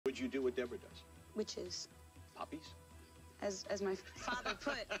Could you do what Deborah does? Which is? Puppies? As my father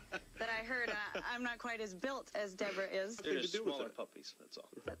put, that I heard, I'm not quite as built as Deborah is. They're just smaller puppies, that's all.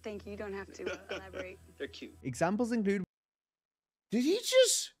 But thank you. You don't have to elaborate. They're cute. Examples include... Did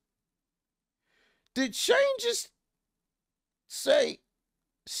Shane just say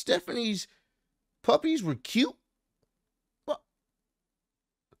Stephanie's puppies were cute? What?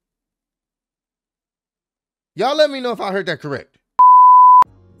 Y'all let me know if I heard that correct.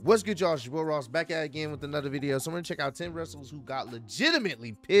 What's good, y'all? It's your boy Ross back at it again with another video. So I'm gonna check out 10 wrestlers who got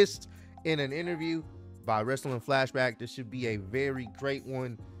legitimately pissed in an interview by Wrestling Flashback. This should be a very great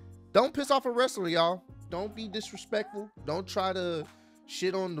one. Don't piss off a wrestler, y'all. Don't be disrespectful. Don't try to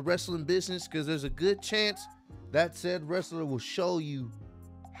shit on the wrestling business, because there's a good chance that said wrestler will show you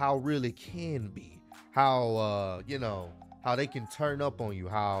how real it can be. How, you know, how they can turn up on you.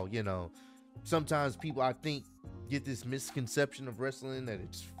 How, you know, sometimes people, I think, get this misconception of wrestling that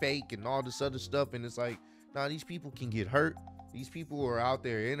it's fake and all this other stuff, and it's like, nah, these people can get hurt. These people are out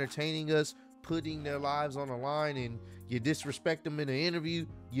there entertaining us, putting their lives on the line, and you disrespect them in an interview,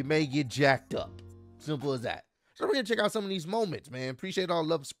 you may get jacked up. Simple as that. So we're gonna check out some of these moments, man. Appreciate all the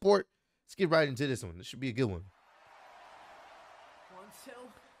love and support. Let's get right into this one. This should be a good one.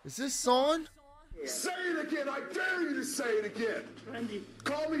 Is this on? Say it again. I dare you to say it again. Randy.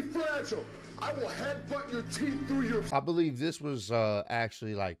 Call me fragile. I will headbutt your teeth through your... I believe this was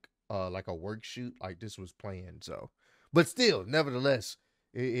actually like a work shoot. Like this was planned, so. But still, nevertheless,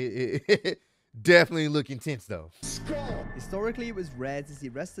 it definitely look intense though. skull. Historically, it was rare to see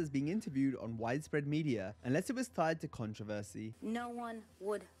wrestlers being interviewed on widespread media, unless it was tied to controversy. No one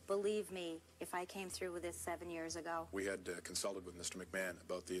would believe me if I came through with this 7 years ago. We had consulted with Mr. McMahon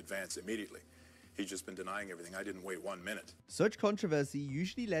about the advance immediately. He's just been denying everything. I didn't wait 1 minute. Such controversy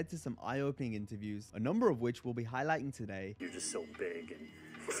usually led to some eye-opening interviews, a number of which we'll be highlighting today. You're just so big, and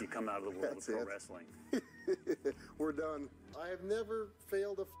you come out of the world of pro wrestling. We're done. I have never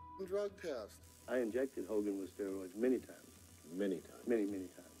failed a f***ing drug test. I injected Hogan with steroids many times. Many times. Many times.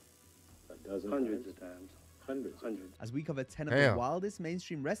 A dozen Hundreds times? of times. Hundreds. As we cover 10 of the wildest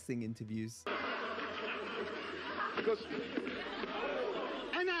mainstream wrestling interviews.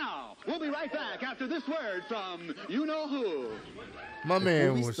 And now, we'll be right back after this word from you-know-who. My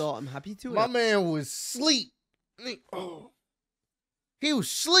man was... I'm happy to... My man was asleep. He was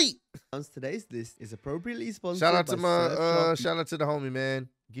asleep. Today's list is appropriately sponsored. Shout out to by shout out to the homie, man.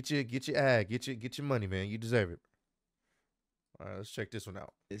 Get your ad, get your money, man. You deserve it. All right, let's check this one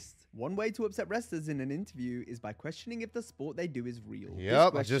out. One way to upset wrestlers in an interview is by questioning if the sport they do is real.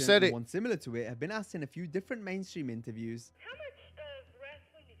 Yep, I just said it. One similar to it have been asked in a few different mainstream interviews. How much of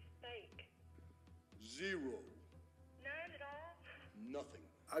wrestling is fake? Zero. None at all? Nothing.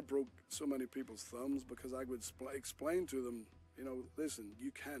 I broke so many people's thumbs because I would explain to them, you know, listen,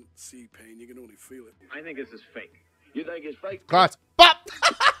 you can't see pain, you can only feel it. I think this is fake. You think it's fake? Class. Pop.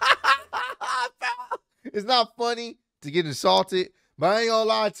 It's not funny to get insulted, but I ain't gonna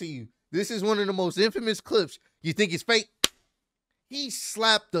lie to you. This is one of the most infamous clips. You think it's fake? He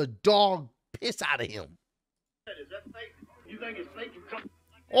slapped the dog piss out of him. Is that fake? You think it's fake?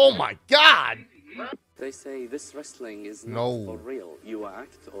 Oh my God. They say this wrestling is not for real. You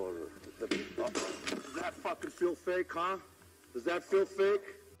act or... Does that fucking feel fake, huh? Does that feel fake?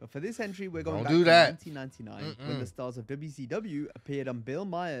 But for this entry, we're going Don't back do to that. 1999, when the stars of WCW appeared on Bill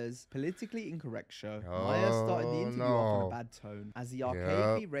Meyer's Politically Incorrect show. Meyer started the interview off on a bad tone, as he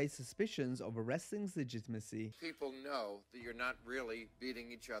archaically raised suspicions over wrestling's legitimacy. People know that you're not really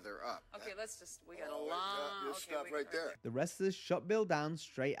beating each other up. Okay, we got a long... Stop right there. The wrestlers shut Bill down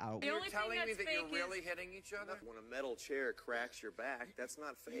straight out. The only You're telling thing me that's that you're fake really hitting each other? When a metal chair cracks your back, that's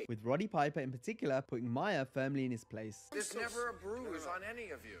not fake. With Roddy Piper in particular putting Meyer firmly in his place. There's never a bruise on any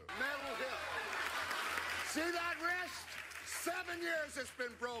of you. Metal hip. See that wrist? 7 years it's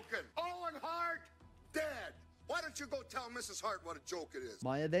been broken. Owen Hart, dead. Why don't you go tell Mrs. Hart what a joke it is?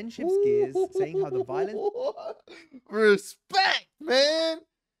 Meyer then shifts gears, saying how the violence... Respect, man.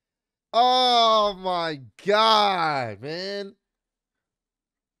 Oh my God, man.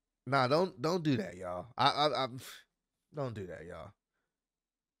 Nah, don't do that, y'all. Don't do that, y'all.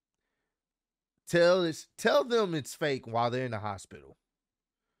 Tell them it's fake while they're in the hospital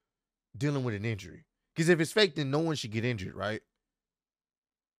dealing with an injury. Because if it's fake, then no one should get injured, right?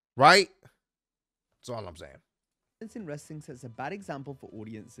 Right? That's all I'm saying. In wrestling sets a bad example for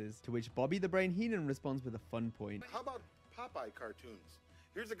audiences, to which Bobby the Brain Heenan responds with a fun point. How about Popeye cartoons?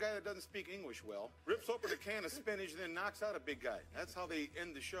 Here's a guy that doesn't speak English well, rips open a can of spinach, then knocks out a big guy. That's how they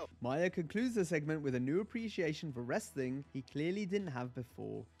end the show. Meyer concludes the segment with a new appreciation for wrestling he clearly didn't have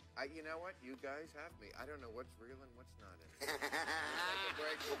before. You know what? You guys have me. I don't know what's real and what's not in it. Take a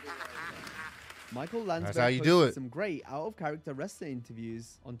break. We'll be right back. Michael Landsberg That's how you do it. Some great out-of-character wrestling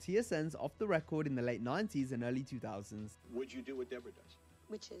interviews on TSN's Off the Record in the late 90s and early 2000s. Would you do what Deborah does?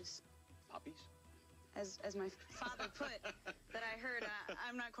 Which is, Puppies? as my father put, that I heard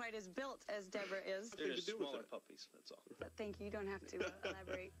I'm not quite as built as Deborah is. They're just smaller puppies, that's all. But thank you. You don't have to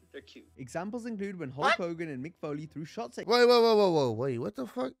elaborate. They're cute. Examples include when Hulk Hogan and Mick Foley threw shots at... Wait, what the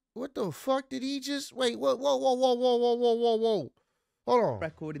fuck? What the fuck did he just... Wait, whoa. Hold on.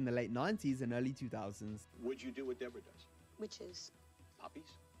 Record in the late 90s and early 2000s. Would you do what Deborah does? Which is, Puppies?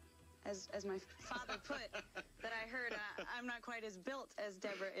 as my father put, that I heard I'm not quite as built as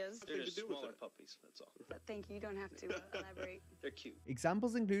Deborah is. They're just smaller puppies, that's all. But thank you. You don't have to elaborate. They're cute.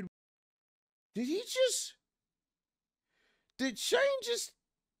 Examples include... Did Shane just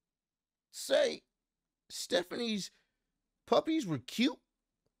say Stephanie's puppies were cute?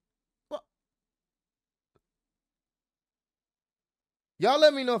 What? Y'all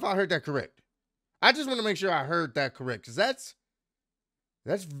let me know if I heard that correct. I just want to make sure I heard that correct, because that's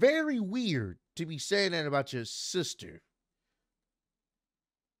very weird to be saying that about your sister.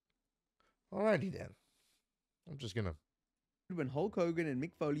 Alrighty then. I'm just gonna... When Hulk Hogan and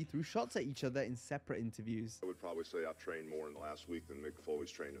Mick Foley threw shots at each other in separate interviews. I would probably say I've trained more in the last week than Mick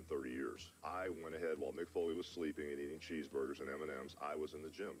Foley's trained in 30 years. I went ahead while Mick Foley was sleeping and eating cheeseburgers and M&Ms. I was in the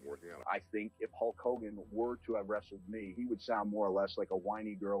gym working out. I think if Hulk Hogan were to have wrestled me, he would sound more or less like a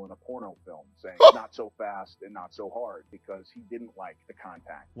whiny girl in a porno film, saying not so fast and not so hard, because he didn't like the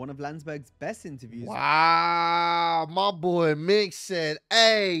contact. One of Landsberg's best interviews. Wow, my boy Mick said,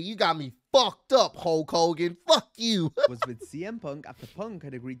 "Hey, you got me fucked up, Hulk Hogan. Fuck you." Was with CM Punk after Punk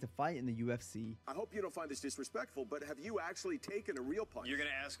had agreed to fight in the UFC. I hope you don't find this disrespectful, but have you actually taken a real punch? You're going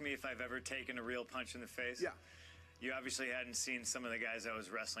to ask me if I've ever taken a real punch in the face? Yeah. You obviously hadn't seen some of the guys I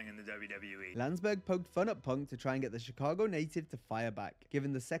was wrestling in the WWE. Landsberg poked fun at Punk to try and get the Chicago native to fire back,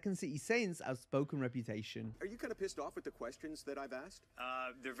 given the Second City Saints' outspoken reputation. Are you kind of pissed off with the questions that I've asked?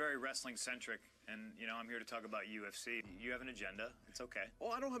 They're very wrestling-centric, and, you know, I'm here to talk about UFC. You have an agenda. It's okay. Oh,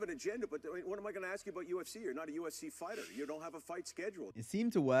 I don't have an agenda, but I mean, what am I going to ask you about UFC? You're not a UFC fighter. You don't have a fight scheduled. It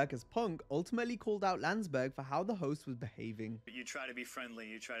seemed to work as Punk ultimately called out Landsberg for how the host was behaving. You try to be friendly.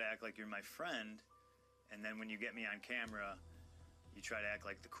 You try to act like you're my friend. And then when you get me on camera, you try to act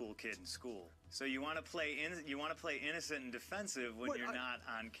like the cool kid in school. So you want to play innocent and defensive when you're not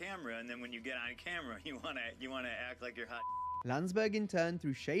on camera, and then when you get on camera, you want to act like you're hot. Landsberg in turn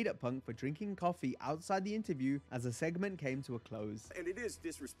threw shade at Punk for drinking coffee outside the interview as the segment came to a close. And it is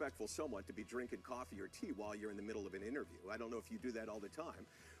disrespectful somewhat to be drinking coffee or tea while you're in the middle of an interview. I don't know if you do that all the time,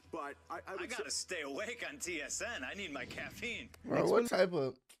 but I gotta stay awake on TSN. I need my caffeine. Bro, what type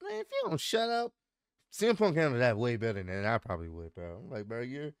of... Man, if you don't shut up. CM Punk handled that way better than I probably would, bro. I'm like, bro,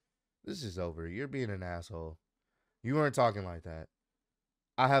 this is over. You're being an asshole. You weren't talking like that.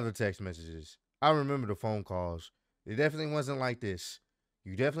 I have the text messages. I remember the phone calls. It definitely wasn't like this.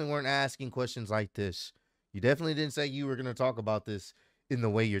 You definitely weren't asking questions like this. You definitely didn't say you were going to talk about this in the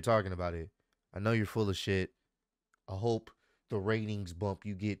way you're talking about it. I know you're full of shit. I hope the ratings bump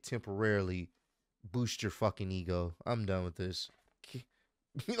you get temporarily boost your fucking ego. I'm done with this.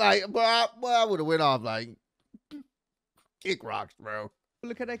 Like, boy, I would have went off like, kick rocks, bro.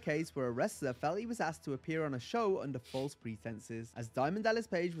 Look at a case where a wrestler felt he was asked to appear on a show under false pretenses, as Diamond Dallas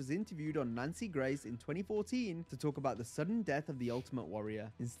Page was interviewed on Nancy Grace in 2014 to talk about the sudden death of the Ultimate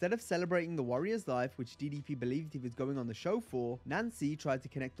Warrior. Instead of celebrating the Warrior's life, which DDP believed he was going on the show for, Nancy tried to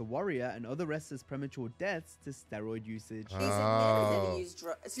connect the Warrior and other wrestlers' premature deaths to steroid usage. He's admitted that he used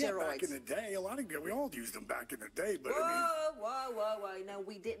steroids. Yeah, back in the day, a lot of we all used them back in the day, but Whoa. No,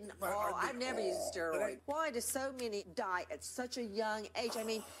 we didn't all. I've never used a steroid. Why do so many die at such a young age? I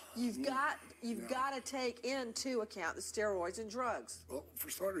mean, you've got to take into account the steroids and drugs. Well, for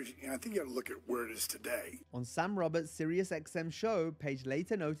starters, I think you got to look at where it is today. On Sam Roberts' SiriusXM show, Page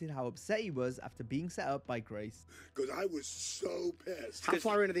later noted how upset he was after being set up by Grace. Because I was so pissed. How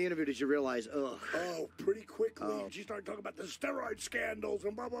far into the interview did you realize, ugh? Oh, pretty quickly. She started talking about the steroid scandals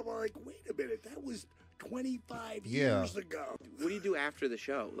and blah, blah, blah. Like, wait a minute, that was 25 years ago. What do you do after the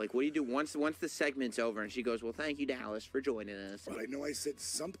show? Like, what do you do once the segment's over and she goes, well, thank you, Dallas, for joining us? But I know I said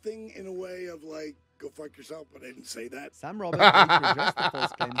something in a way of like, go fuck yourself, but I didn't say that. Sam Roberts later addressed the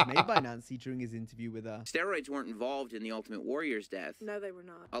false claims made by Nancy Nancy during his interview with her. Steroids weren't involved in the Ultimate Warrior's death. No, they were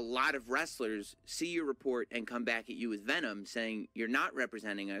not. A lot of wrestlers see your report and come back at you with venom, saying you're not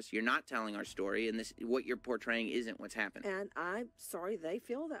representing us, you're not telling our story, and this what you're portraying isn't what's happened. And I'm sorry they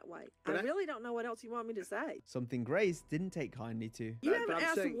feel that way. But I really don't know what else you want me to say. Something Grace didn't take kindly to. You haven't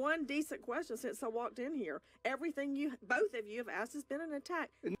asked one decent question since I walked in here. Everything both of you have asked has been an attack.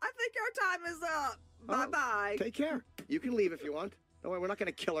 I think our time is up. Bye-bye. Take care. You can leave if you want. Don't worry, we're not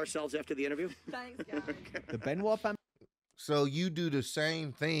going to kill ourselves after the interview. Thanks, guys. The Benoit family. So you do the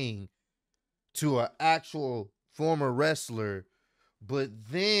same thing to an actual former wrestler, but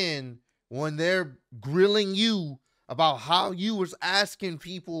then when they're grilling you about how you was asking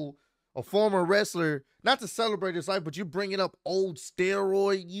people, a former wrestler, not to celebrate his life, but you're bringing up old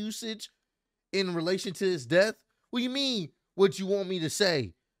steroid usage in relation to his death. What do you mean? What you want me to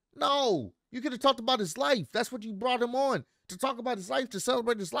say? No, you could have talked about his life. That's what you brought him on, to talk about his life, to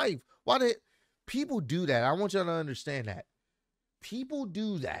celebrate his life. Why did people do that? I want y'all to understand that. People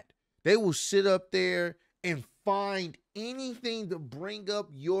do that. They will sit up there and find anything to bring up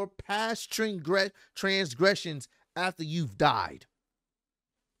your past transgressions after you've died.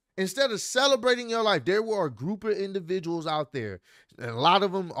 Instead of celebrating your life, there were a group of individuals out there, and a lot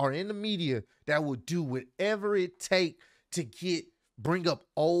of them are in the media, that will do whatever it takes to bring up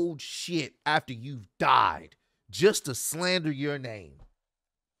old shit after you've died, just to slander your name.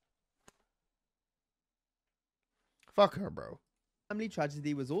 Fuck her, bro. Family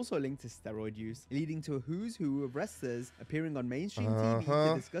tragedy was also linked to steroid use, leading to a who's who of wrestlers appearing on mainstream TV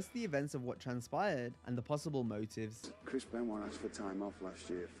to discuss the events of what transpired and the possible motives. Chris Benoit asked for time off last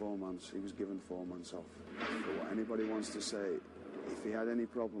year, 4 months. He was given 4 months off. For what anybody wants to say, if he had any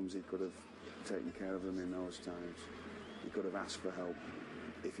problems, he could have taken care of them in those times. He could have asked for help.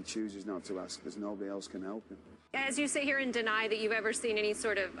 If he chooses not to ask, there's nobody else can help him. As you sit here and deny that you've ever seen any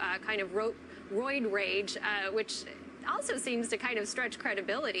sort of kind of roid rage, which also seems to kind of stretch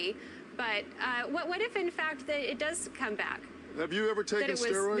credibility, but what if in fact that it does come back? Have you ever taken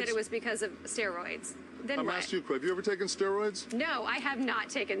steroids? That it was because of steroids. Then I'm what? asking you, have you ever taken steroids? No, I have not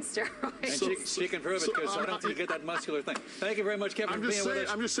taken steroids. And she can prove it, because I don't think you get that muscular thing. Thank you very much, Kevin, for being with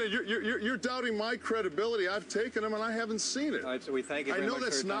us. I'm just saying, you're doubting my credibility. I've taken them and I haven't seen it. All right, so we thank you very I know much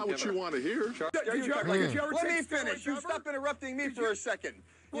that's for your not time, what Kevin. you want to hear. Sure. Let me finish. You stop interrupting me for a second.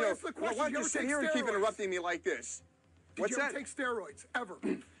 You know, why don't you sit here and keep interrupting me like this? What's that? Did you ever take steroids, ever?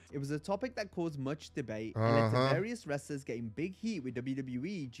 It was a topic that caused much debate and led to various wrestlers getting big heat with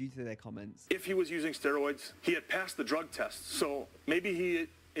WWE due to their comments. If he was using steroids, he had passed the drug test, so maybe he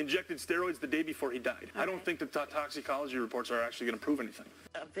injected steroids the day before he died. Okay. I don't think the toxicology reports are actually going to prove anything.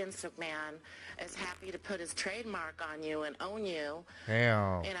 Vince McMahon is happy to put his trademark on you and own you.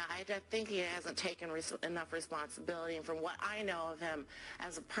 Damn. You know, I think he hasn't taken enough responsibility. And from what I know of him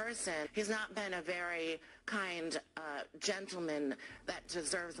as a person, he's not been a very kind gentleman that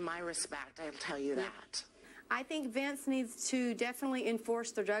deserves my respect. I'll tell you that. I think Vince needs to definitely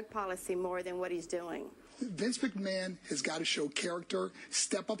enforce the drug policy more than what he's doing. Vince McMahon has got to show character,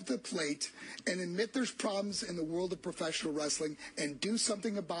 step up to the plate, and admit there's problems in the world of professional wrestling and do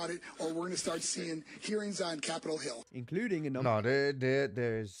something about it, or we're going to start seeing hearings on Capitol Hill. Including a number... No,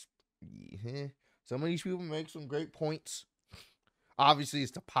 there's... some of these people make some great points. Obviously,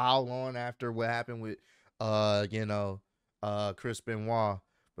 it's to pile on after what happened with, Chris Benoit.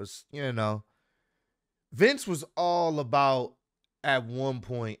 But, Vince was all about, at one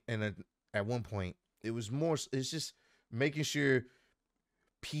point, it was more, it's just making sure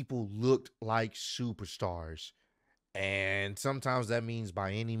people looked like superstars. And sometimes that means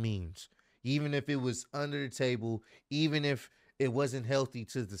by any means. Even if it was under the table, even if it wasn't healthy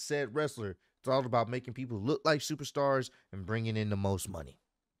to the said wrestler, it's all about making people look like superstars and bringing in the most money.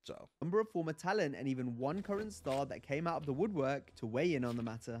 So, number of former talent and even one current star that came out of the woodwork to weigh in on the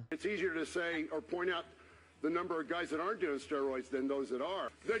matter. It's easier to say or point out the number of guys that aren't doing steroids than those that are.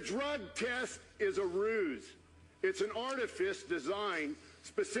 The drug test is a ruse. It's an artifice designed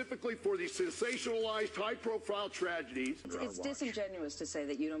specifically for these sensationalized, high-profile tragedies. It's disingenuous to say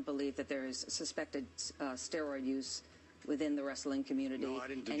that you don't believe that there is suspected steroid use within the wrestling community. No, I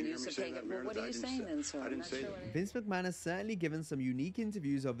didn't. Did you hear me say that, Meredith? What are you saying then, sir? I didn't say that. Vince McMahon has certainly given some unique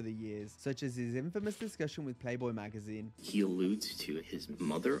interviews over the years, such as his infamous discussion with Playboy magazine. He alludes to his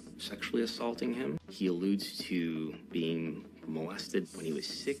mother sexually assaulting him. He alludes to being molested when he was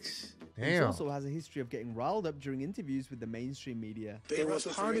 6. He also has a history of getting riled up during interviews with the mainstream media. They were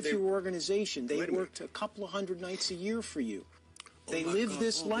part of your organization. They worked a couple of hundred nights a year for you. They lived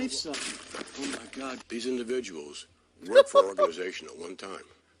this lifestyle. Oh my God, these individuals worked for our organization at one time.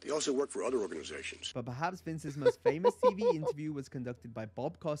 They also work for other organizations. But perhaps Vince's most famous TV interview was conducted by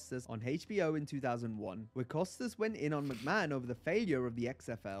Bob Costas on HBO in 2001, where Costas went in on McMahon over the failure of the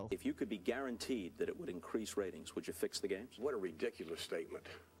XFL. If you could be guaranteed that it would increase ratings, would you fix the games? What a ridiculous statement.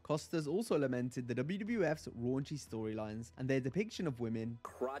 Costas also lamented the WWF's raunchy storylines and their depiction of women.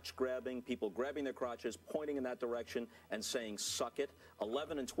 Crotch grabbing, people grabbing their crotches, pointing in that direction and saying, suck it.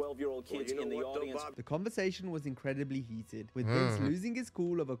 11 and 12-year-old kids in the audience. The conversation was incredibly heated, with Vince losing his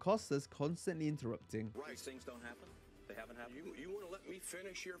cool over Costas constantly interrupting. Right. These things don't happen? They haven't happened? You want to let me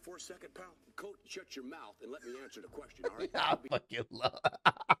finish here for a second, pal? Coach, shut your mouth and let me answer the question, all right? I fucking love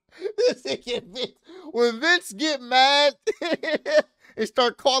this nigga Vince. When Vince get mad and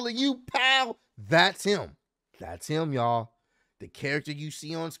start calling you pal, that's him. That's him, y'all. The character you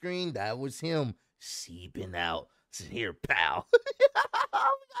see on screen, that was him seeping out. Here, pal. We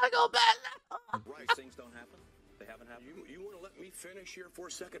gotta go back now. Right. Things don't happen? They haven't happened? You want to let me finish here for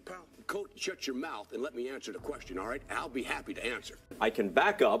a second, pal? Coach, shut your mouth and let me answer the question, all right? I'll be happy to answer. I can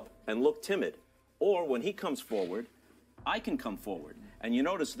back up and look timid. Or when he comes forward, I can come forward. And you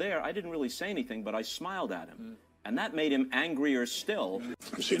notice there, I didn't really say anything, but I smiled at him. And that made him angrier still.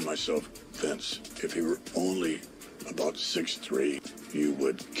 I'm seeing myself, Vince, if he were only about 6'3", you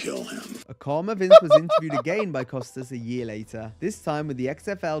would kill him. A calmer Vince was interviewed again by Costas a year later, this time with the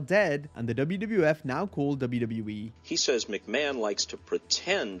XFL dead and the WWF now called WWE. He says McMahon likes to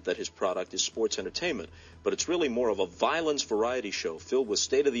pretend that his product is sports entertainment, but it's really more of a violence variety show filled with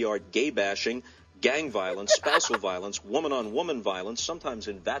state-of-the-art gay bashing, gang violence, spousal violence, woman-on-woman violence, sometimes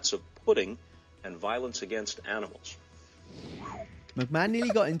in vats of pudding, and violence against animals. McMahon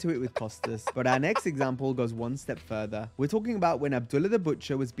nearly got into it with Costas, but our next example goes one step further. We're talking about when Abdullah the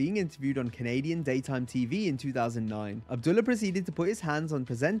Butcher was being interviewed on Canadian daytime TV in 2009. Abdullah proceeded to put his hands on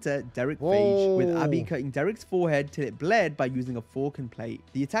presenter Derek Page, with Abby cutting Derek's forehead till it bled by using a fork and plate.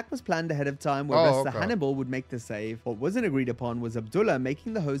 The attack was planned ahead of time where wrestler Hannibal would make the save. What wasn't agreed upon was Abdullah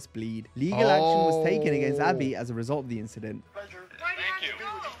making the host bleed. Legal action was taken against Abby as a result of the incident. Thank you.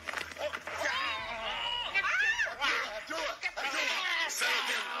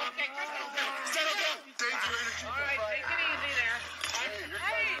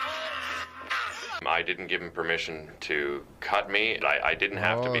 I didn't give him permission to cut me. I didn't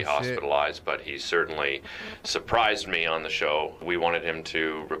have to be hospitalized, but he certainly surprised me on the show. We wanted him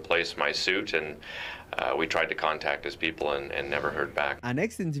to replace my suit, and we tried to contact his people and never heard back. Our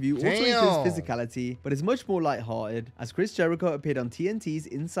next interview also includes physicality, but is much more lighthearted, as Chris Jericho appeared on TNT's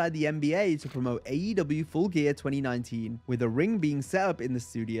Inside the NBA to promote AEW Full Gear 2019, with a ring being set up in the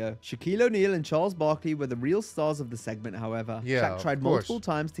studio. Shaquille O'Neal and Charles Barkley were the real stars of the segment, however. Shaq tried multiple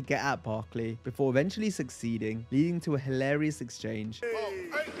times to get at Barkley, before eventually succeeding, leading to a hilarious exchange.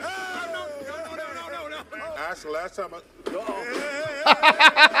 That's the last time I...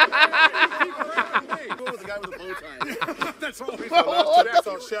 The guy with the bow tie. That's always the last time. That's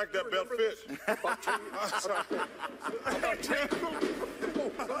how Shaq that belt fits.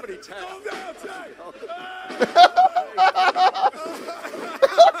 Somebody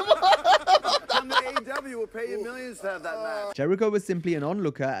Come to AEW, will pay you millions to have that match. Jericho was simply an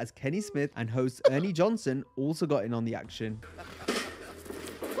onlooker as Kenny Smith and host Ernie Johnson also got in on the action.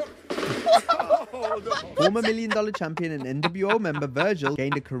 Former $1 Million champion and NWO member Virgil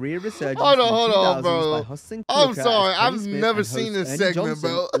gained a career resurgence in the 2000s by hosting I'm sorry, I've never seen this segment,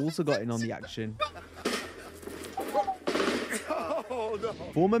 bro. Also got in on the action.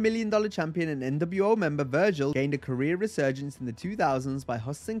 Former $1 Million champion and NWO member Virgil gained a career resurgence in the 2000s by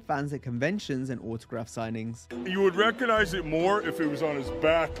hosting fans at conventions and autograph signings. You would recognize it more if it was on his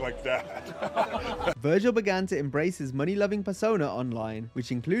back like that. Virgil began to embrace his money-loving persona online,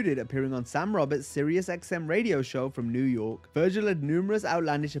 which included appearing on Sam Roberts' Sirius XM radio show from New York. Virgil had numerous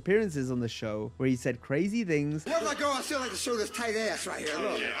outlandish appearances on the show, where he said crazy things. Where's I go? I still like to show this tight ass right here.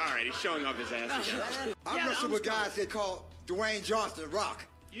 Look. Yeah, all right, he's showing off his ass again. I wrestled with guys they call Dwayne Johnson, Rock.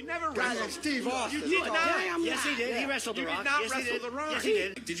 You never wrestled. Like Steve Austin. You did not. Yes, he did. He wrestled The Rock. You did not wrestle The Rock. Yes, he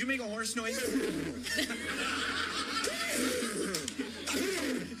did. Did you make a horse noise?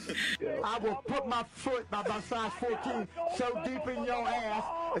 I will put my foot by my size 14 so deep in your ass,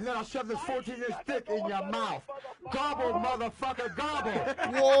 and then I'll shove this 14-inch dick in your mouth. Gobble, motherfucker, gobble.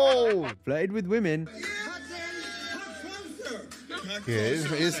 Whoa. Flirted with women. Yeah,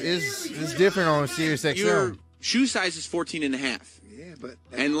 it's different on Sirius XM. Your shoe size is 14.5. Yeah, but...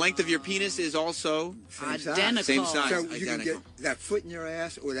 And length of your penis is also... Identical. Same size. So you can get that foot in your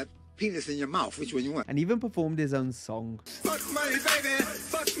ass or that penis in your mouth. Which one you want? And even performed his own song. Fuck money,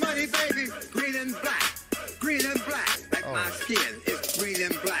 baby, green and black, like my skin is green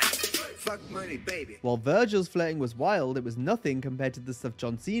and black. Fuck money, money, baby. While Virgil's flirting was wild, it was nothing compared to the stuff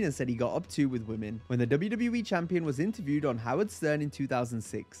John Cena said he got up to with women. When the WWE champion was interviewed on Howard Stern in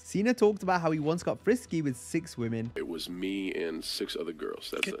 2006, Cena talked about how he once got frisky with 6 women. It was me and 6 other girls.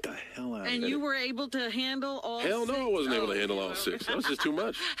 That's Get the hell out of And you were able to handle all Hell 6? no, I wasn't able to handle all 6. That was just too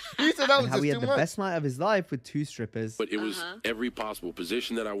much. He said that was And how just he too had the much. best night of his life with 2 strippers. But it was every possible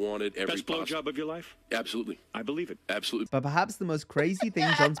position that I wanted. Every Best blowjob of your life? Absolutely. I believe it. Absolutely. But perhaps the most crazy thing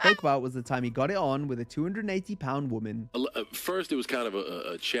John spoke about was the time he got it on with a 280-pound woman. First, it was kind of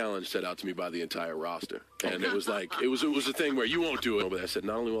a challenge set out to me by the entire roster. And it was like, it was a thing where you won't do it. But I said,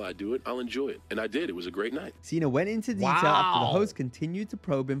 not only will I do it, I'll enjoy it. And I did. It was a great night. Cena went into detail after the host continued to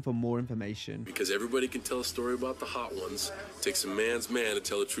probe him for more information. Because everybody can tell a story about the hot ones. It takes a man's man to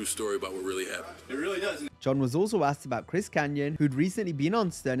tell a true story about what really happened. It really does. John was also asked about Chris Kanyon, who'd recently been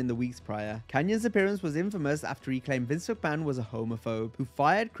on Stern in the weeks prior. Kanyon's appearance was infamous after he claimed Vince McMahon was a homophobe, who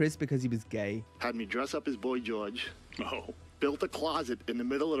fired Chris because he was gay. Had me dress up as Boy George. Built a closet in the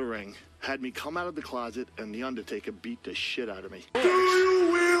middle of the ring. Had me come out of the closet, and The Undertaker beat the shit out of me. Do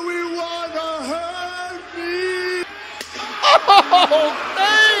you really wanna hurt me? Oh,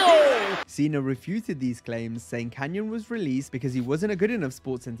 damn! Cena refuted these claims, saying Kanyon was released because he wasn't a good enough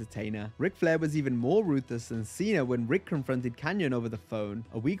sports entertainer. Ric Flair was even more ruthless than Cena when Rick confronted Kanyon over the phone,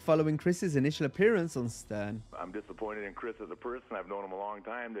 a week following Chris's initial appearance on Stern. I'm disappointed in Chris as a person. I've known him a long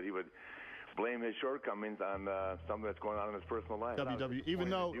time, that he would blame his shortcomings on something that's going on in his personal life. WWE, even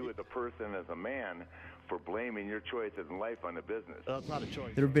though you as a person, as a man, for blaming your choices in life on the business. That's not a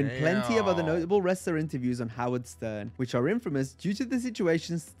choice. There have been plenty of other notable wrestler interviews on Howard Stern, which are infamous due to the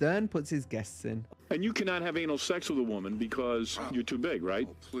situations Stern puts his guests in. And you cannot have anal sex with a woman because you're too big, right?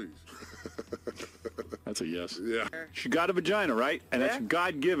 Oh, please. That's a yes. Yeah. She got a vagina, right? And that's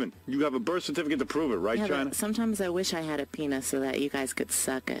God-given. You have a birth certificate to prove it, right, Yeah, China? but sometimes I wish I had a penis so that you guys could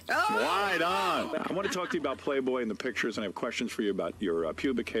suck it. Right on. I want to talk to you about Playboy and the pictures, and I have questions for you about your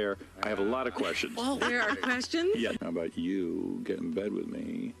pubic hair. I have a lot of questions. Oh, there are questions? Yeah. How about you get in bed with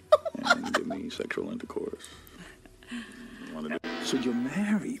me and give me sexual intercourse? So you're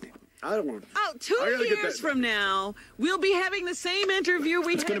married? I don't want. Oh, 2 years from now, we'll be having the same interview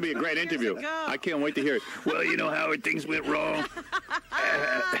we It's had. going to be a great interview. I can't wait to hear it. Well, you know, Howard, things went wrong.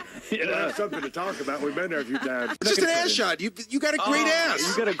 You know, have something to talk about. We've been there a few times. It's just an ass shot. You got a great ass.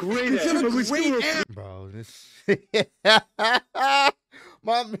 You got a great ass. You got a great ass. Bro, this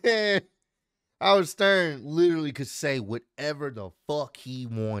my man Howard Stern literally could say whatever the fuck he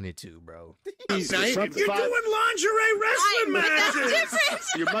wanted to, bro. You're doing lingerie wrestling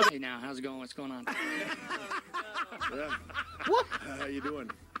matches. Your mother. Hey, now, how's it going? What's going on? What? How you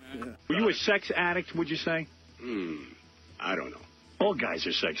doing? Were you a sex addict, would you say? I don't know. All guys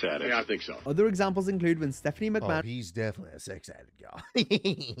are sex addicts. Yeah, I think so. Other examples include when Stephanie McMahon He's definitely a sex addict, y'all.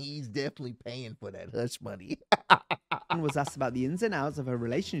 He's definitely paying for that hush money. was asked about the ins and outs of her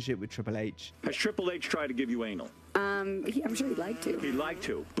relationship with Triple H. Has Triple H tried to give you anal? I'm sure he'd like to. He'd like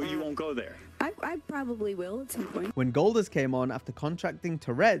to, but you won't go there. I probably will at some point. When Goldust came on after contracting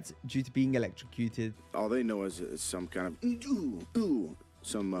Tourette's due to being electrocuted. All they know is some kind of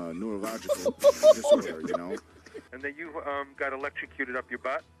some neurological disorder, you know. And then you got electrocuted up your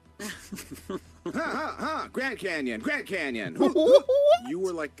butt? Grand Canyon. You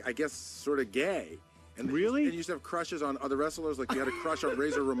were like, I guess, sort of gay. And really? And you used to have crushes on other wrestlers, like you had a crush on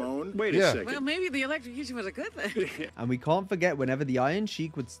Razor Ramon. Wait a second. Well, maybe the electrocution was a good thing. And we can't forget whenever the Iron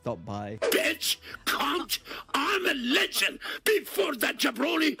Sheik would stop by. Bitch, cunt, I'm a legend before that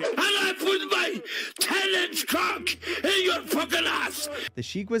jabroni, and I put my 10-inch cock in your fucking ass. The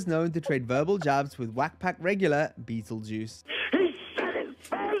Sheik was known to trade verbal jabs with Whack Pack regular Beetlejuice.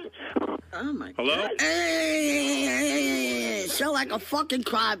 Oh my Hello? God. Hey, sound like a fucking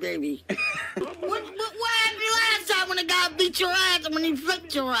crybaby. what happened last time when a guy beat your ass and when he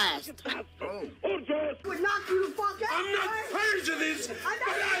flicked your ass? Oh. Would knock you the fuck out. I'm not crazy of this, but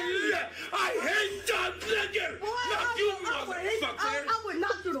I hate that nigger. Knock you, motherfucker. I would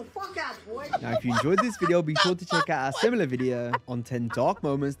knock you the fuck out, boy. Now, if you enjoyed this video, be sure to check out our similar video on 10 dark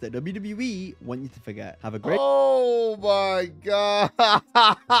moments that WWE want you to forget. Have a great... Oh my God.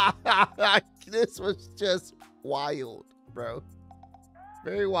 This was just wild, bro.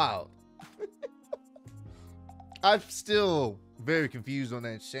 Very wild. I'm still very confused on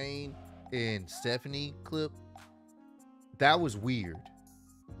that Shane and Stephanie clip. That was weird.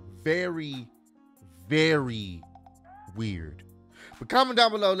 Very, very weird. But comment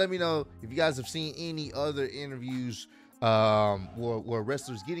down below, let me know if you guys have seen any other interviews where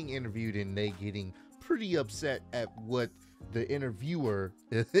wrestlers getting interviewed and they getting pretty upset at what the interviewer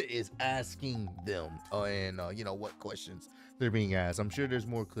is asking them and you know, what questions they're being asked. I'm sure there's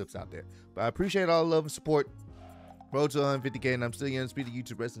more clips out there, but I appreciate all the love and support. Road to 150K, and I'm still your undisputed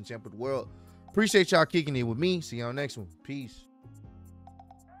YouTube wrestling champion of the world. Appreciate y'all kicking it with me. See y'all next one. Peace.